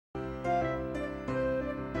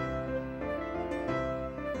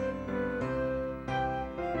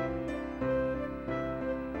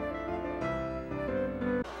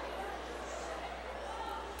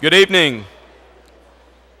Good evening.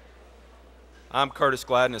 I'm Curtis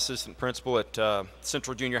Gladden, Assistant Principal at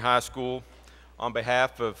Central Junior High School. On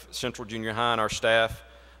behalf of Central Junior High and our staff,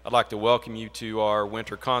 I'd like to welcome you to our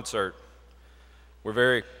winter concert. We're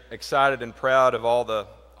very excited and proud of all the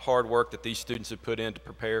hard work that these students have put in to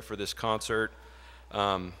prepare for this concert.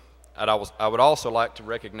 I would also like to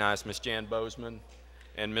recognize Ms. Jan Bozeman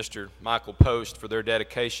and Mr. Michael Post for their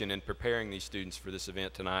dedication in preparing these students for this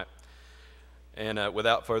event tonight. And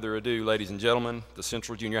without further ado, ladies and gentlemen, the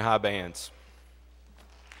Central Junior High bands.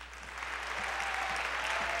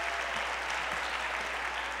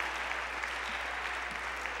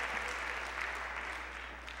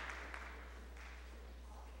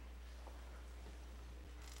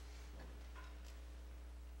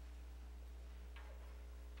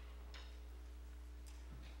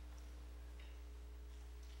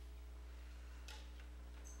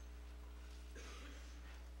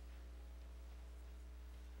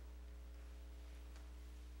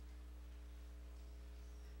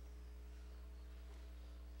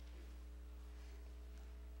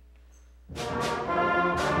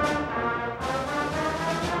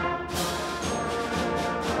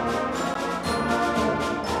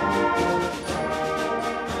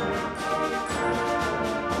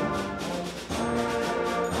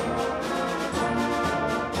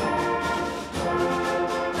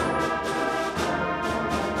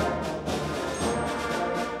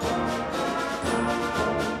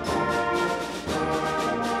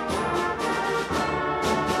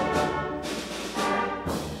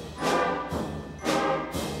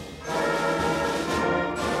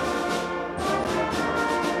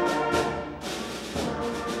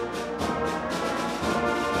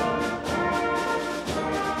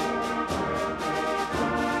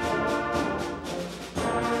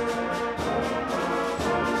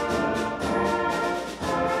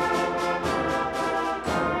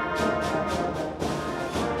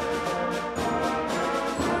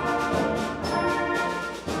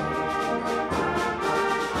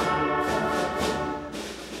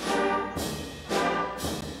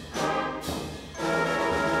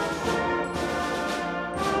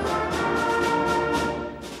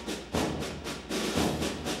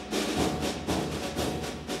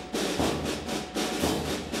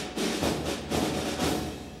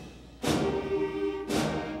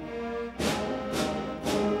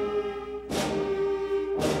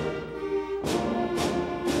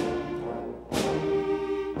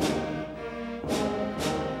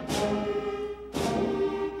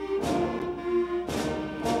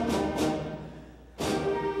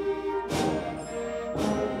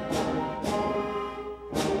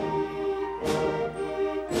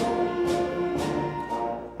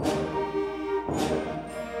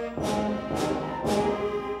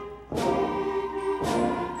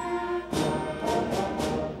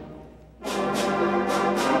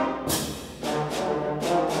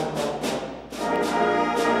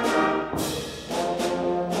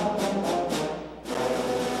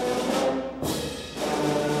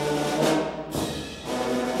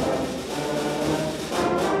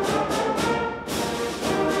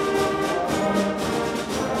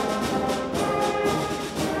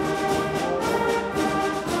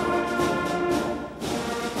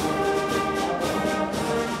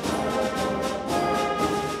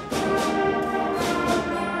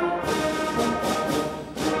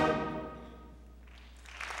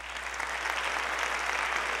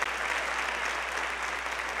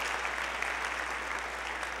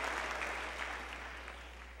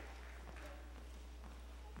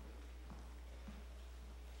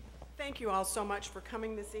 Thank you all so much for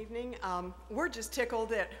coming this evening. We're just tickled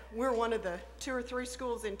that we're one of the 2 or 3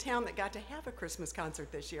 schools in town that got to have a Christmas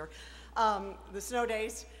concert this year. The snow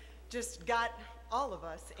days just got all of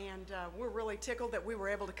us, and we're really tickled that we were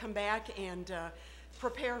able to come back and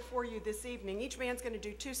prepare for you this evening. Each band's going to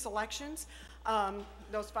do 2 selections.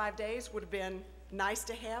 Those 5 days would have been nice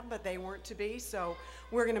to have, but they weren't to be, so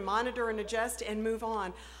we're going to monitor and adjust and move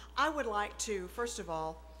on. I would like to, first of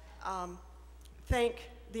all, thank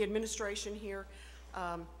the administration here,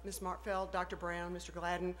 Ms. Markfeld, Dr. Brown, Mr.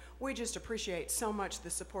 Gladden. We just appreciate so much the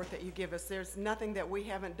support that you give us. There's nothing that we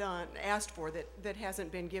haven't asked for that hasn't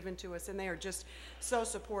been given to us, and they are just so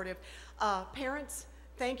supportive. Parents,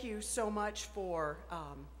 thank you so much for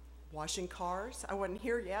washing cars. I wasn't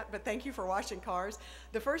here yet, but thank you for washing cars.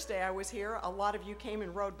 The first day I was here, a lot of you came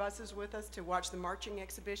and rode buses with us to watch the marching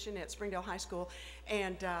exhibition at Springdale High School,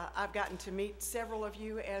 and I've gotten to meet several of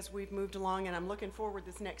you as we've moved along, and I'm looking forward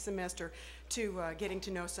this next semester to getting to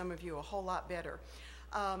know some of you a whole lot better.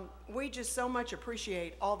 We just so much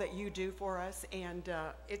appreciate all that you do for us, and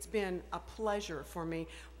it's been a pleasure for me.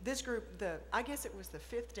 This group, I guess it was the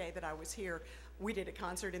 5th day that I was here, we did a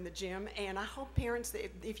concert in the gym, and I hope parents,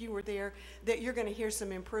 that if you were there, that you're going to hear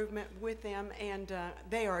some improvement with them, and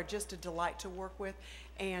they are just a delight to work with.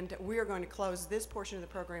 And we are going to close this portion of the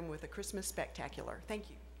program with a Christmas spectacular. Thank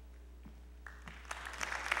you.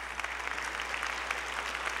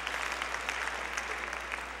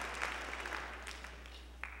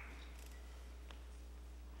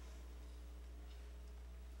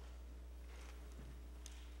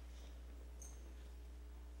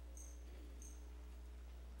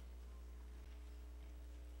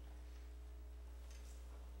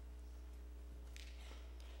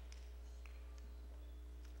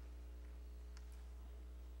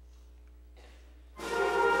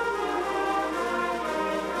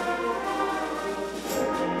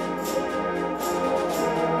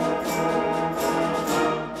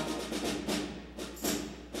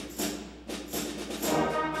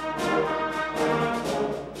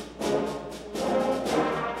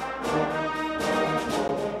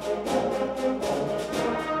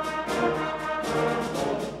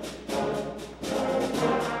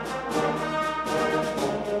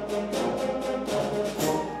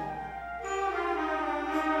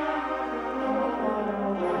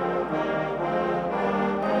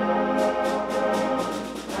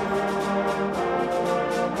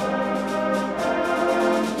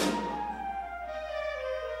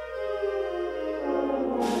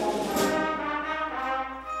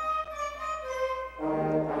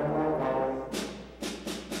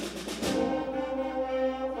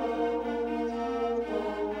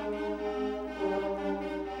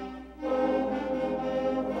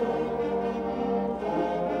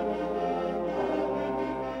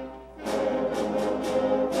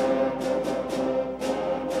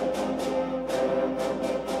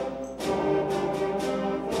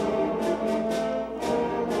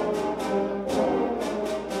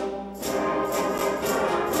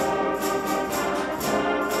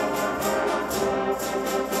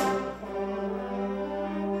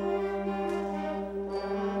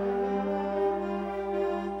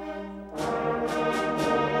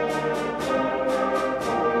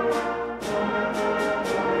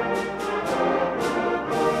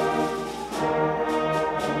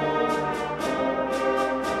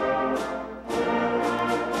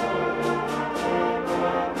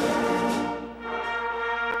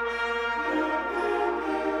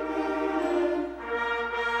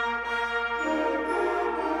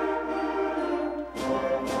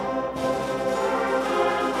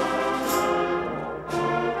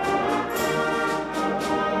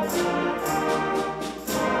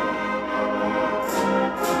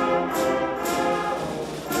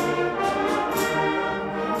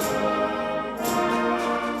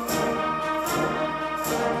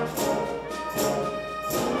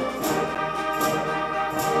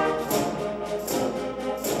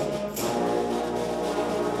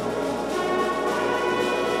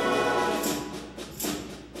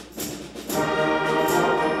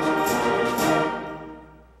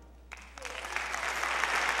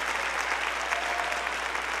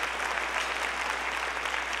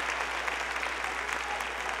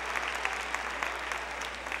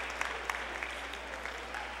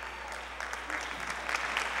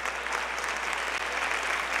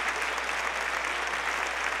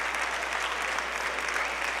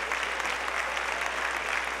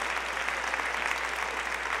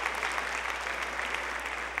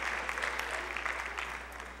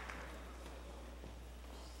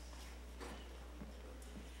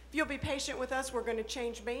 If you'll be patient with us, we're going to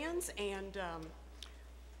change bands, and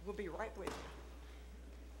we'll be right with you.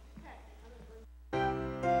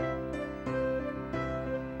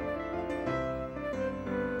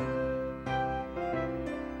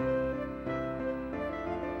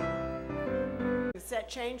 The set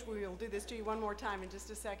change, we will do this to you one more time in just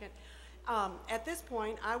a second. At this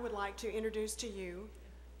point, I would like to introduce to you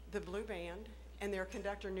the Blue Band and their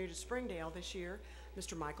conductor new to Springdale this year,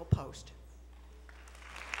 Mr. Michael Post.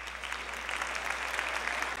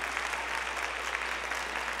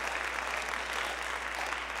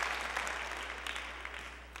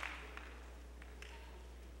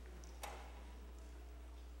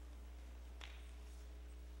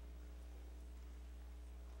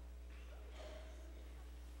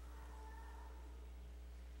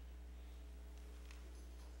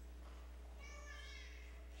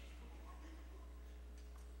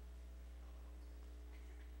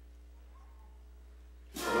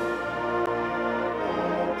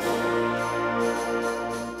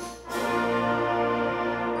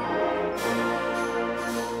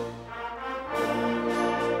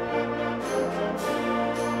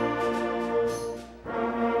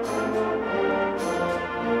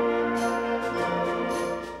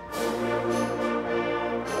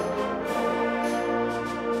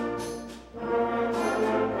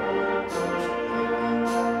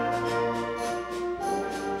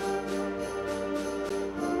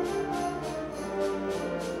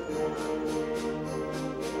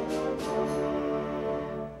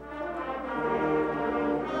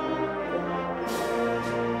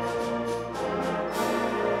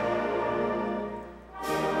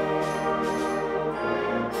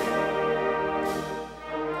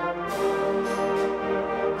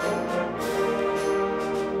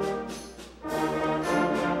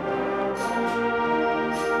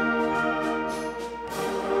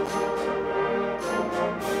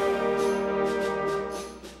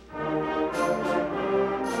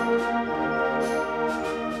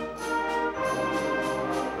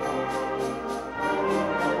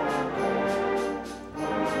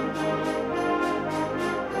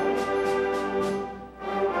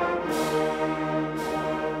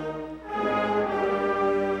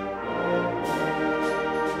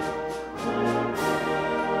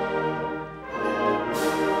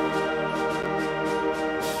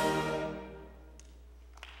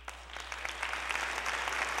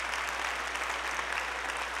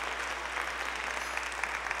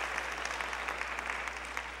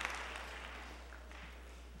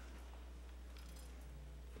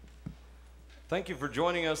 Thank you for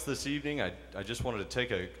joining us this evening. I just wanted to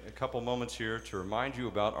take a couple moments here to remind you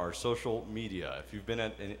about our social media. If you've been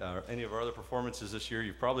at any of our other performances this year,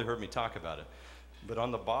 you've probably heard me talk about it. But on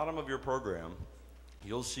the bottom of your program,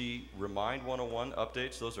 you'll see Remind 101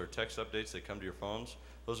 updates. Those are text updates that come to your phones.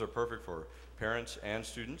 Those are perfect for parents and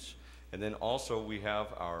students. And then also we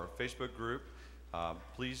have our Facebook group.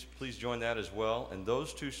 Please join that as well. And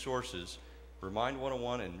those two sources, Remind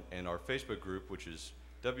 101 and our Facebook group, which is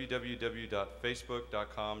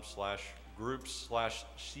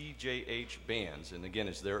www.facebook.com/groups/CJH-bands, and again,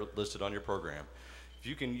 it's there listed on your program. If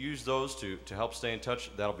you can use those to help stay in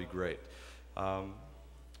touch, that'll be great.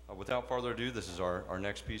 Without further ado, this is our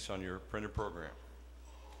next piece on your printed program.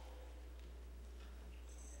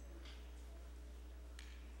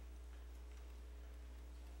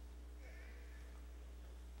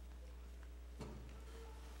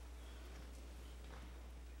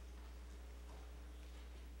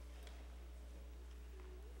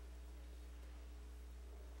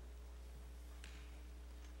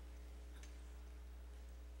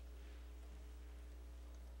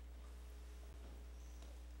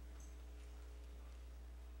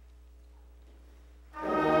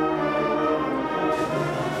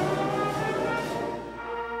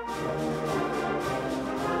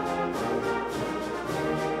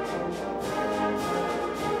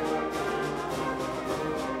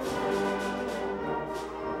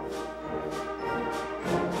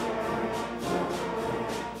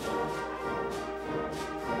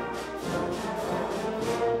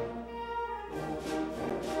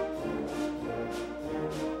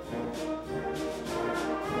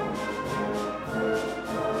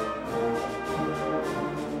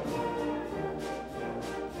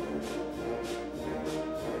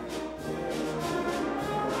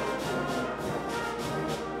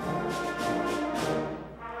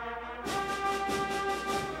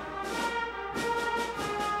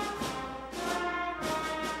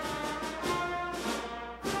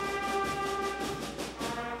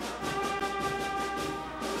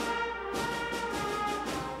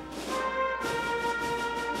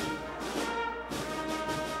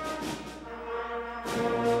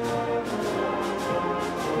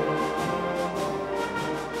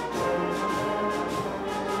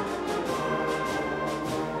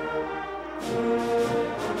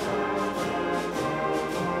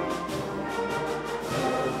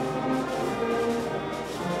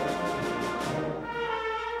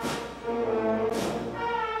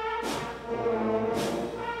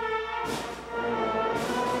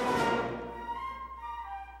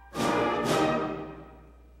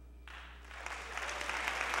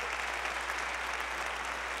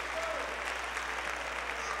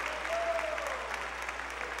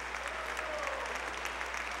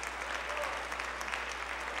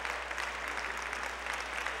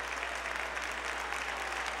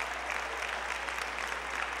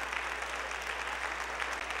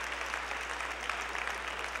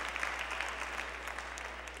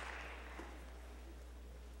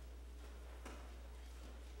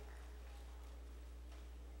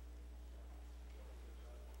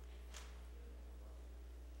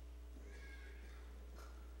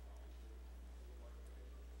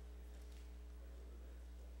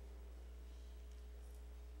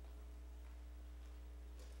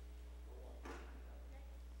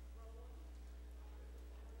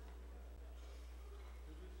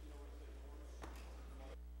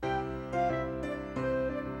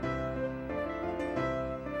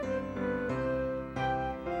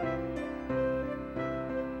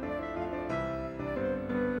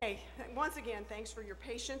 Once again, thanks for your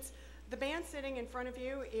patience. The band sitting in front of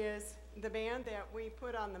you is the band that we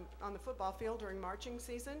put on the football field during marching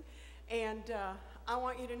season. And I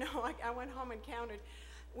want you to know, I went home and counted.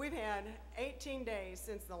 We've had 18 days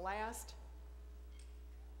since the last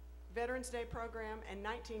Veterans Day program and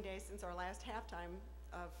 19 days since our last halftime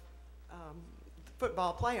of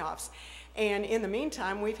football playoffs. And in the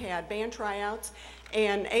meantime, we've had band tryouts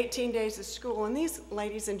and 18 days of school. And these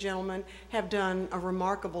ladies and gentlemen have done a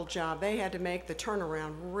remarkable job. They had to make the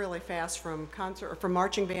turnaround really fast from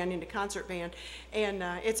marching band into concert band. And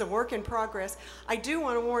it's a work in progress. I do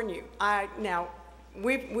want to warn you, now,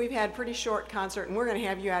 we've had pretty short concert, and we're going to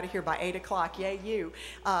have you out of here by 8 o'clock. Yay, you.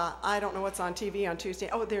 I don't know what's on TV on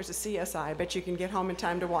Tuesday. Oh, there's a CSI. I bet you can get home in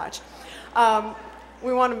time to watch.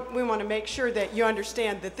 We want to make sure that you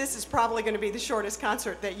understand that this is probably going to be the shortest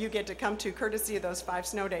concert that you get to come to, courtesy of those 5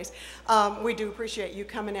 snow days. We do appreciate you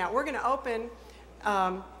coming out. We're going to open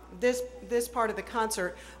this part of the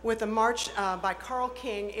concert with a march by Carl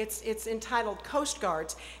King. It's entitled Coast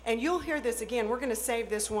Guards, and you'll hear this again. We're going to save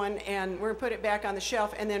this one and we're going to put it back on the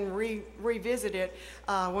shelf and then revisit it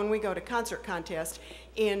when we go to concert contest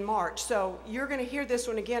in March. So you're going to hear this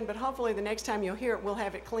one again, but hopefully the next time you'll hear it, we'll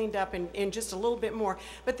have it cleaned up in just a little bit more.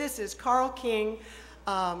 But this is Carl King,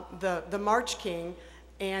 the March King,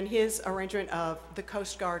 and his arrangement of the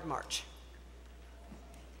Coast Guard March.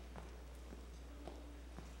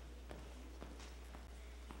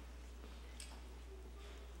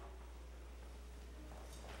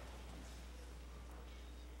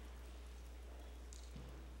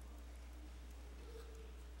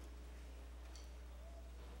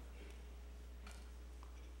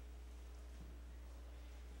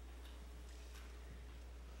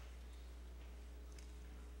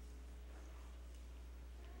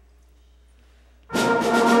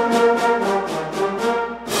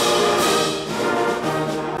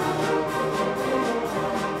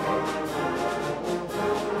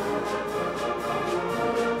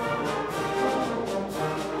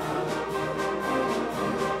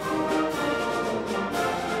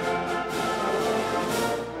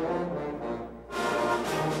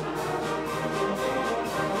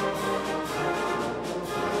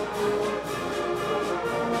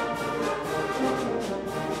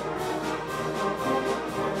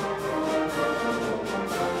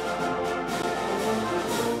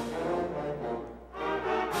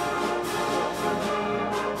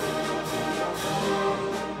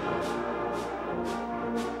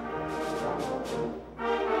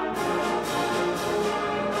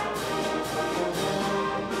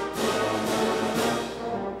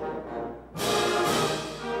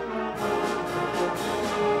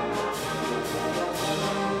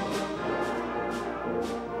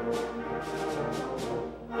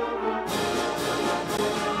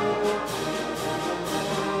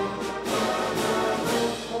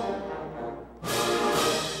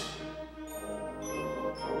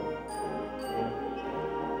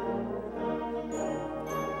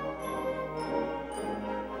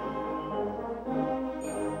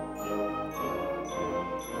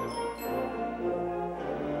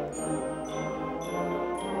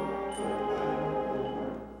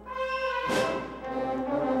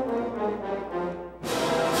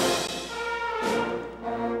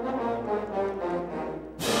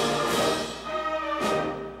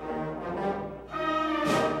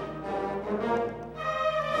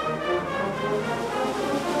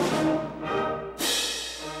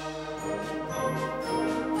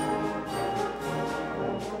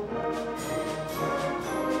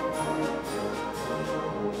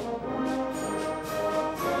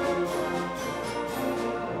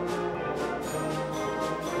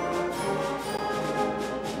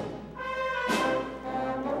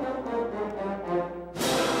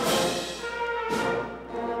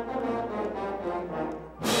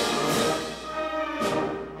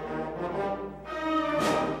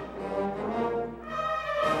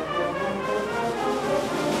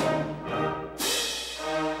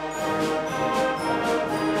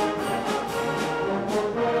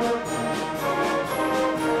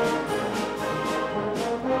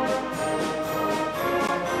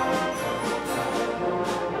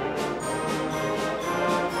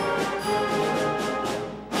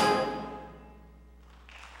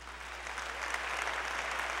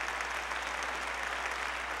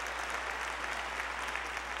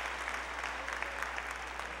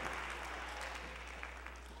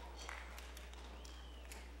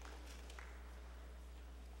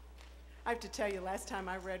 I have to tell you, last time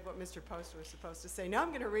I read what Mr. Post was supposed to say. Now I'm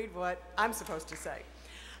going to read what I'm supposed to say.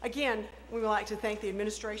 Again, we would like to thank the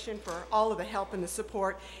administration for all of the help and the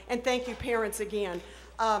support, and thank you parents again.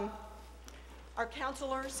 Our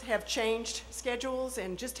counselors have changed schedules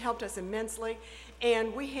and just helped us immensely,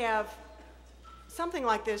 and we have something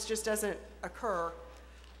like this just doesn't occur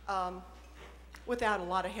without a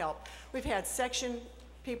lot of help. We've had section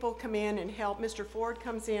people come in and help. Mr. Ford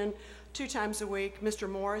comes in 2 times a week. Mr.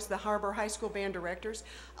 Morris, the HAR-BER High School band directors.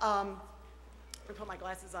 Let me put my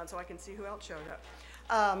glasses on so I can see who else showed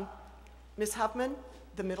up. Ms. Huffman,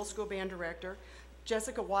 the middle school band director.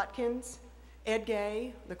 Jessica Watkins, Ed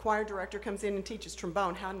Gay, the choir director, comes in and teaches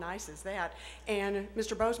trombone. How nice is that? And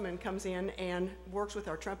Mr. Bozeman comes in and works with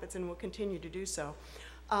our trumpets and will continue to do so.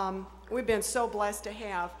 We've been so blessed to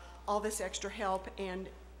have all this extra help, and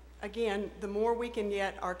again, the more we can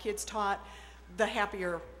get our kids taught, the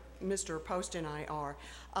happier Mr. Post and I are.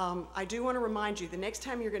 I do want to remind you, the next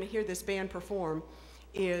time you're going to hear this band perform,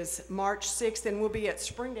 is March 6th, and we'll be at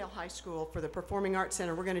Springdale High School for the Performing Arts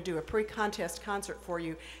Center. We're going to do a pre-contest concert for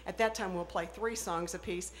you. At that time, we'll play 3 songs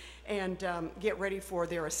apiece and get ready for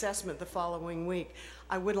their assessment the following week.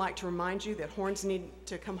 I would like to remind you that horns need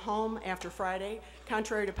to come home after Friday.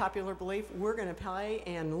 Contrary to popular belief, we're going to play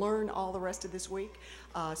and learn all the rest of this week.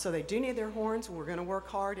 So they do need their horns. We're going to work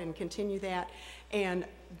hard and continue that. And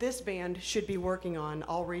this band should be working on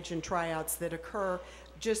all-region tryouts that occur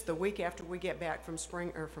just the week after we get back from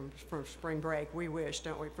spring break. We wish,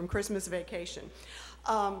 don't we? From Christmas vacation.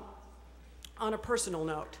 On a personal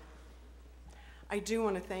note, I do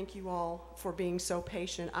want to thank you all for being so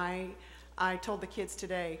patient. I told the kids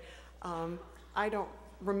today, I don't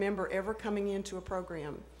remember ever coming into a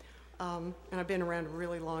program, and I've been around a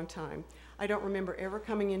really long time. I don't remember ever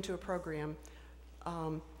coming into a program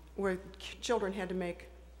where children had to make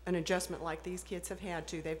an adjustment like these kids have had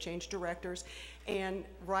to. They've changed directors, and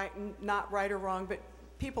not right or wrong, but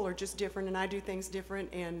people are just different, and I do things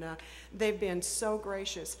different, and they've been so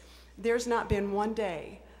gracious. There's not been one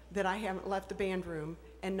day that I haven't left the band room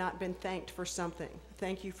and not been thanked for something.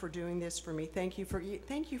 Thank you for doing this for me. Thank you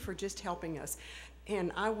for just helping us.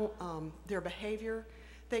 And their behavior,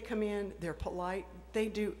 they come in, they're polite,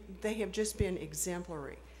 they have just been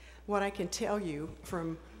exemplary. What I can tell you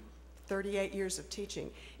from 38 years of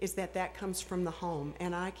teaching is that that comes from the home,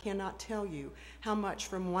 and I cannot tell you how much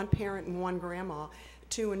from one parent and one grandma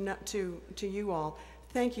to you all.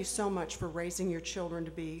 Thank you so much for raising your children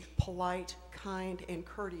to be polite, kind, and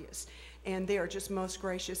courteous, and they are just most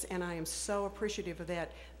gracious, and I am so appreciative of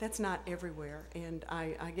that. That's not everywhere, and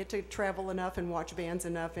I get to travel enough and watch bands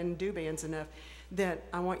enough and do bands enough that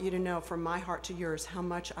I want you to know from my heart to yours how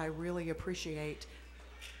much I really appreciate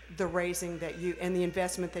the raising that you and the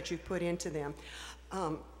investment that you've put into them.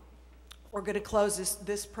 We're going to close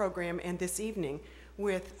this program and this evening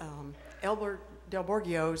with Elbert Del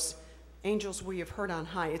Borgio's Angels We Have Heard on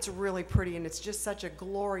High. It's really pretty, and it's just such a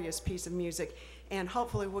glorious piece of music, and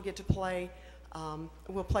hopefully we'll get to play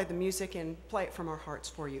we'll play the music and play it from our hearts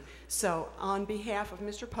for you. So on behalf of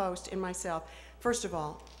Mr. Post and myself, first of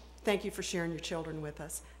all, thank you for sharing your children with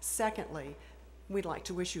us. Secondly, we'd like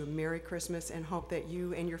to wish you a Merry Christmas and hope that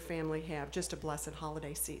you and your family have just a blessed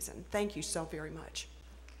holiday season. Thank you so very much.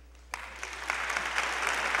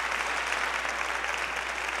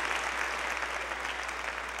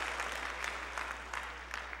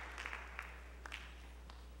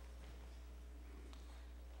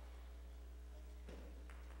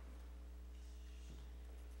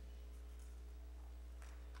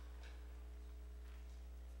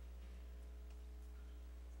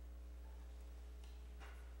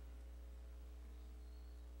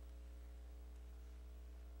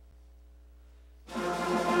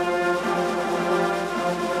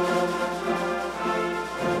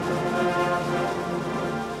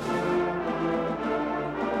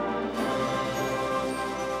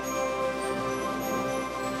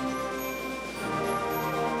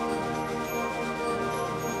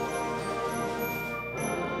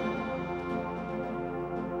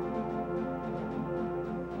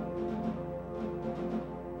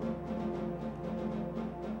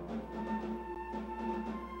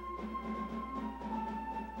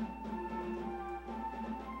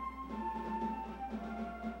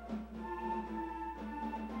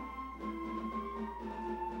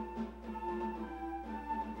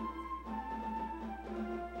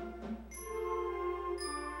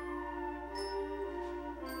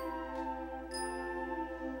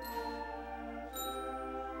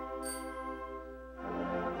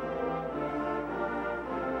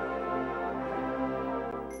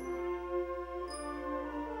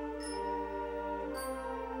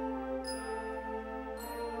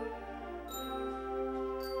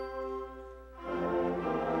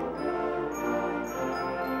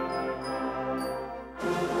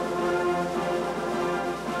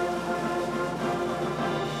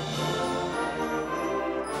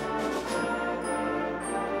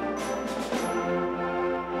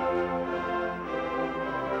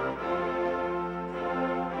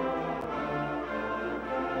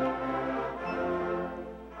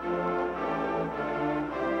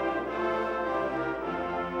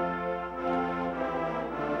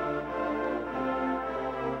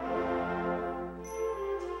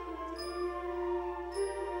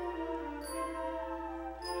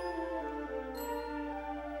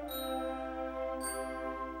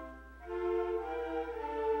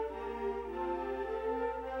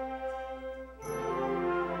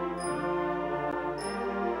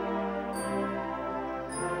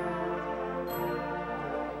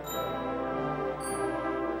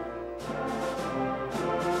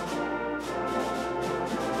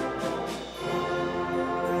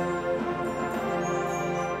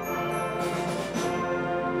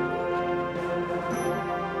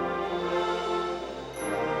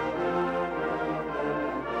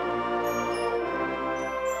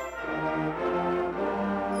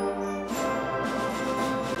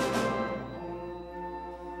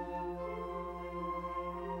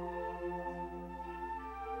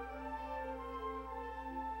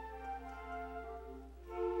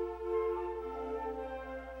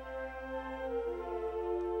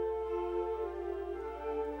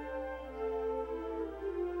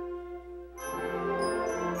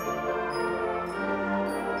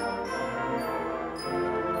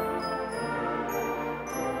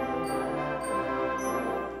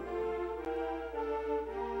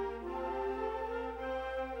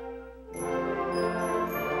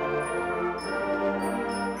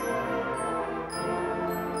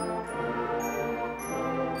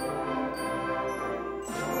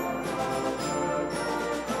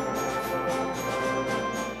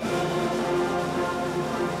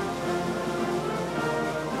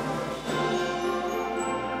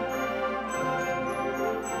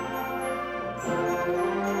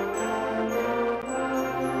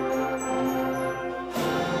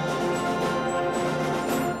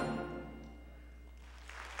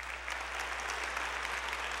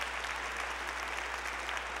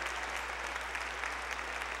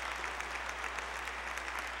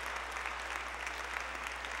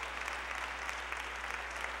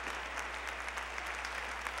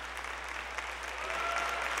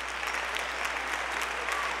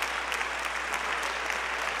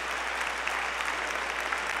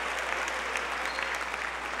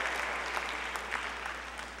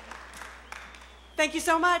 Thank you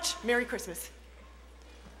so much. Merry Christmas.